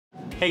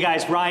Hey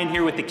guys, Ryan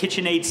here with the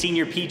KitchenAid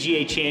Senior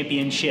PGA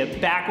Championship,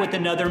 back with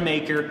another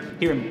maker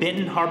here in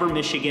Benton Harbor,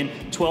 Michigan,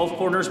 12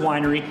 Corners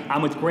Winery.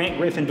 I'm with Grant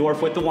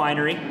Griffendorf with the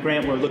winery.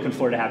 Grant, we're looking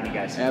forward to having you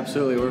guys.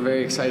 Absolutely, we're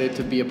very excited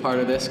to be a part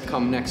of this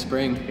come next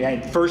spring.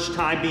 Yeah, first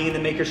time being in the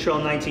Maker Show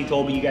 19th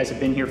hole, but you guys have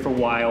been here for a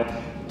while.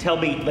 Tell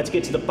me, let's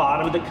get to the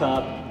bottom of the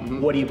cup.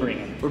 What are you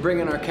bringing? We're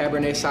bringing our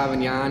Cabernet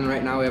Sauvignon.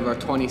 Right now we have our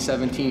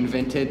 2017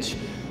 vintage.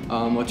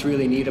 What's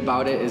really neat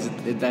about it is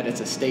that it's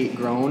estate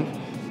grown.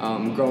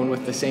 Grown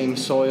with the same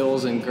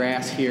soils and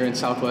grass here in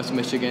Southwest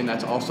Michigan.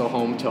 That's also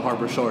home to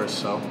Harbor Shores.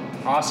 So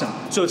awesome.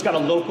 So it's got a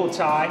local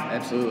tie.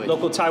 Absolutely.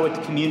 Local tie with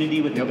the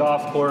community, with the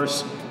golf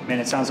course.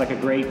 Man, it sounds like a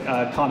great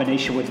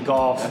combination with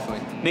golf.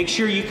 Definitely. Make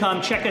sure you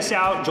come check us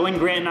out. Join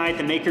Grant and I at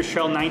the Makers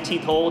Trail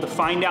 19th hole. To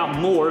find out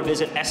more,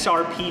 visit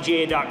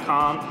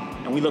srpga.com,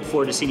 and we look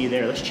forward to seeing you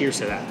there. Let's cheers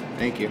to that.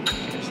 Thank you.